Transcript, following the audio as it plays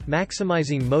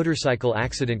Maximizing motorcycle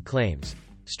accident claims.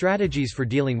 Strategies for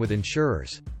dealing with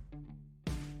insurers.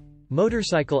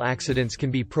 Motorcycle accidents can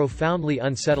be profoundly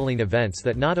unsettling events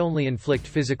that not only inflict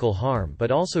physical harm but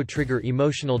also trigger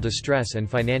emotional distress and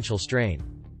financial strain.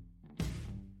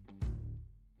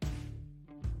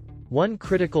 One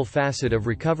critical facet of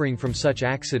recovering from such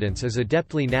accidents is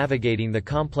adeptly navigating the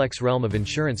complex realm of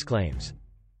insurance claims.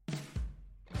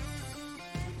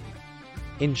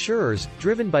 Insurers,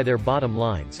 driven by their bottom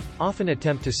lines, often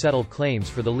attempt to settle claims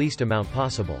for the least amount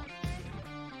possible.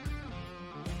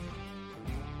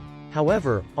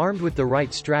 However, armed with the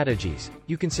right strategies,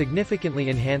 you can significantly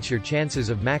enhance your chances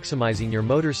of maximizing your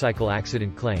motorcycle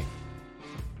accident claim.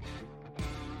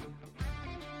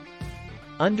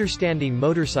 Understanding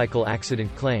motorcycle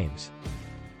accident claims.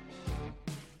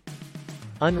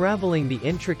 Unraveling the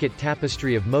intricate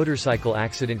tapestry of motorcycle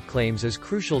accident claims is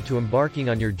crucial to embarking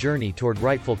on your journey toward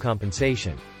rightful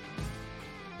compensation.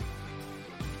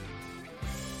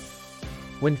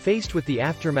 When faced with the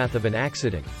aftermath of an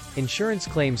accident, insurance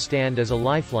claims stand as a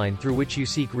lifeline through which you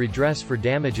seek redress for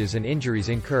damages and injuries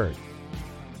incurred.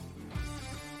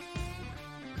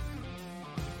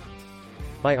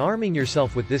 By arming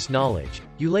yourself with this knowledge,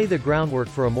 you lay the groundwork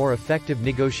for a more effective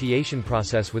negotiation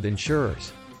process with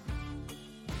insurers.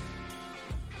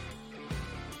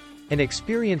 An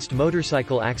experienced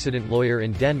motorcycle accident lawyer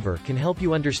in Denver can help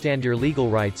you understand your legal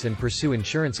rights and pursue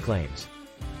insurance claims.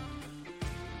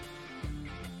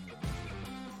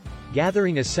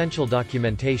 Gathering essential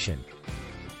documentation.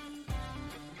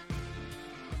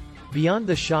 Beyond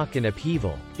the shock and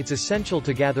upheaval, it's essential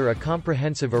to gather a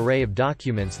comprehensive array of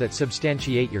documents that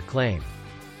substantiate your claim.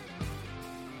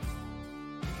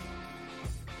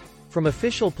 From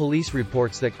official police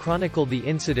reports that chronicled the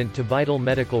incident to vital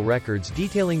medical records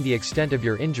detailing the extent of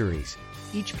your injuries,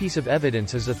 each piece of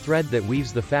evidence is a thread that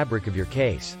weaves the fabric of your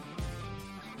case.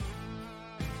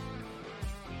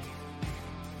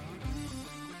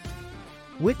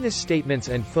 Witness statements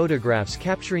and photographs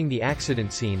capturing the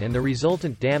accident scene and the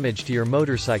resultant damage to your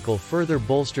motorcycle further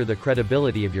bolster the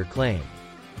credibility of your claim.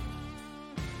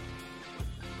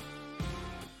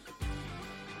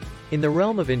 In the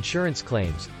realm of insurance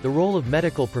claims, the role of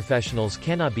medical professionals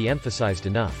cannot be emphasized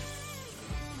enough.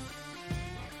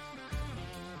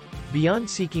 Beyond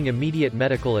seeking immediate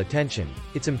medical attention,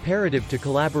 it's imperative to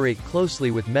collaborate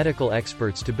closely with medical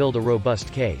experts to build a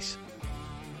robust case.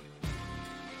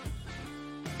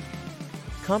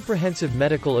 Comprehensive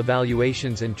medical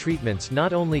evaluations and treatments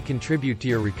not only contribute to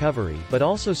your recovery but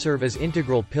also serve as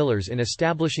integral pillars in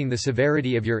establishing the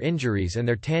severity of your injuries and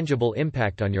their tangible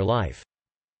impact on your life.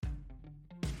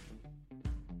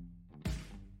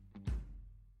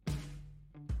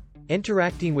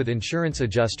 Interacting with insurance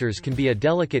adjusters can be a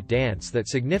delicate dance that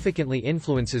significantly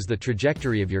influences the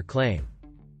trajectory of your claim.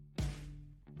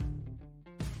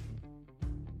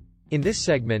 In this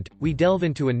segment, we delve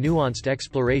into a nuanced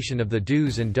exploration of the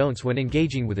do's and don'ts when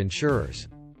engaging with insurers.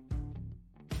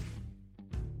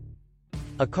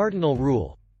 A cardinal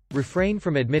rule: refrain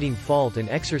from admitting fault and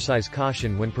exercise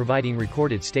caution when providing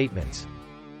recorded statements.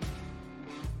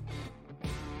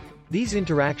 These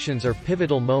interactions are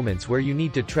pivotal moments where you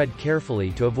need to tread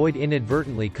carefully to avoid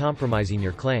inadvertently compromising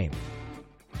your claim.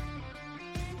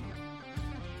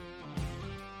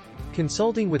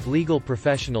 Consulting with legal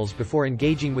professionals before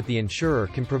engaging with the insurer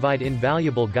can provide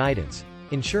invaluable guidance,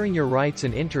 ensuring your rights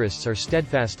and interests are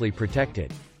steadfastly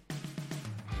protected.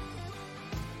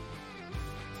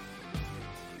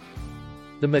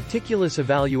 The meticulous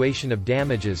evaluation of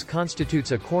damages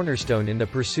constitutes a cornerstone in the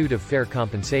pursuit of fair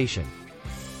compensation.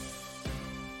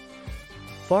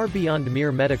 Far beyond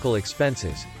mere medical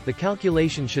expenses, the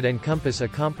calculation should encompass a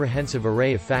comprehensive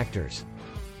array of factors.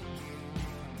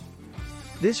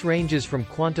 This ranges from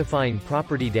quantifying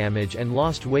property damage and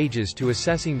lost wages to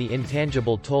assessing the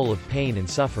intangible toll of pain and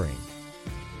suffering.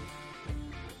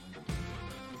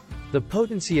 The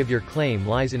potency of your claim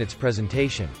lies in its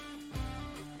presentation.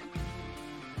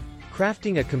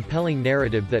 Crafting a compelling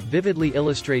narrative that vividly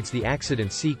illustrates the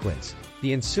accident sequence,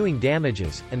 the ensuing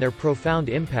damages, and their profound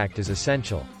impact is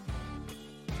essential.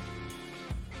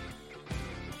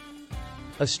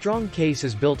 A strong case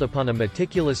is built upon a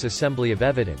meticulous assembly of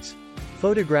evidence: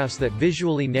 photographs that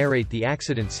visually narrate the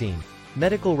accident scene,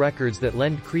 medical records that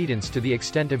lend credence to the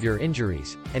extent of your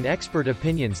injuries, and expert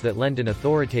opinions that lend an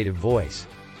authoritative voice.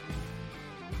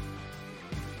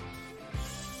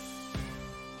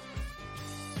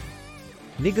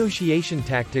 Negotiation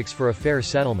tactics for a fair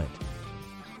settlement.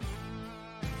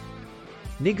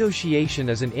 Negotiation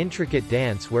is an intricate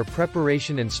dance where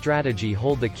preparation and strategy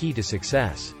hold the key to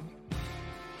success.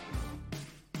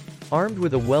 Armed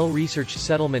with a well-researched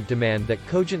settlement demand that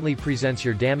cogently presents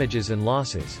your damages and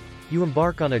losses, you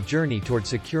embark on a journey toward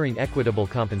securing equitable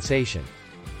compensation.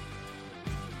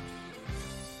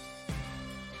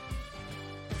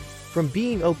 From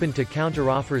being open to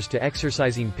counteroffers to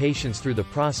exercising patience through the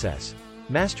process,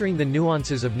 mastering the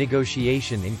nuances of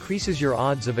negotiation increases your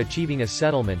odds of achieving a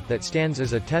settlement that stands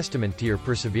as a testament to your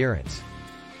perseverance.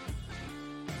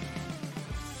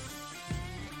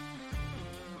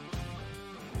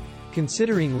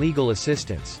 Considering legal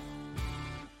assistance.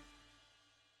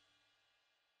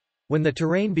 When the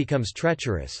terrain becomes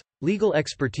treacherous, legal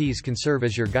expertise can serve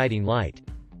as your guiding light.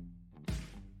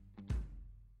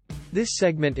 This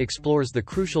segment explores the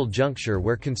crucial juncture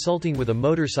where consulting with a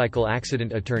motorcycle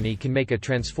accident attorney can make a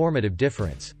transformative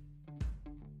difference.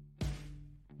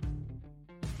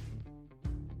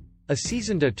 A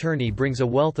seasoned attorney brings a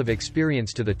wealth of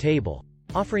experience to the table,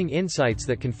 offering insights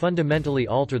that can fundamentally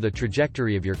alter the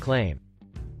trajectory of your claim.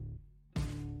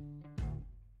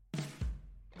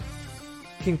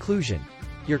 Conclusion.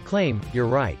 Your claim, your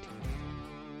right.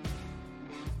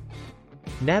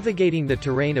 Navigating the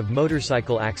terrain of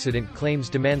motorcycle accident claims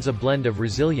demands a blend of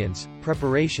resilience,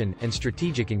 preparation, and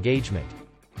strategic engagement.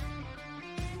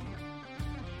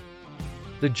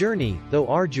 The journey, though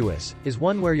arduous, is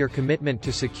one where your commitment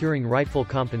to securing rightful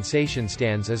compensation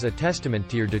stands as a testament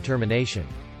to your determination.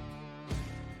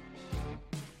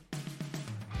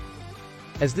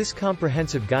 As this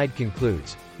comprehensive guide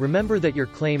concludes, remember that your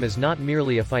claim is not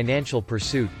merely a financial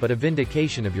pursuit but a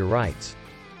vindication of your rights.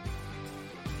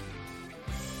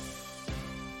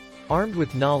 Armed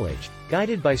with knowledge,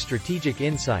 guided by strategic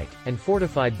insight, and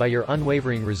fortified by your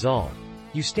unwavering resolve,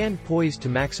 you stand poised to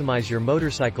maximize your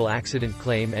motorcycle accident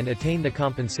claim and attain the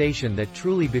compensation that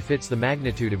truly befits the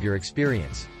magnitude of your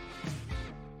experience.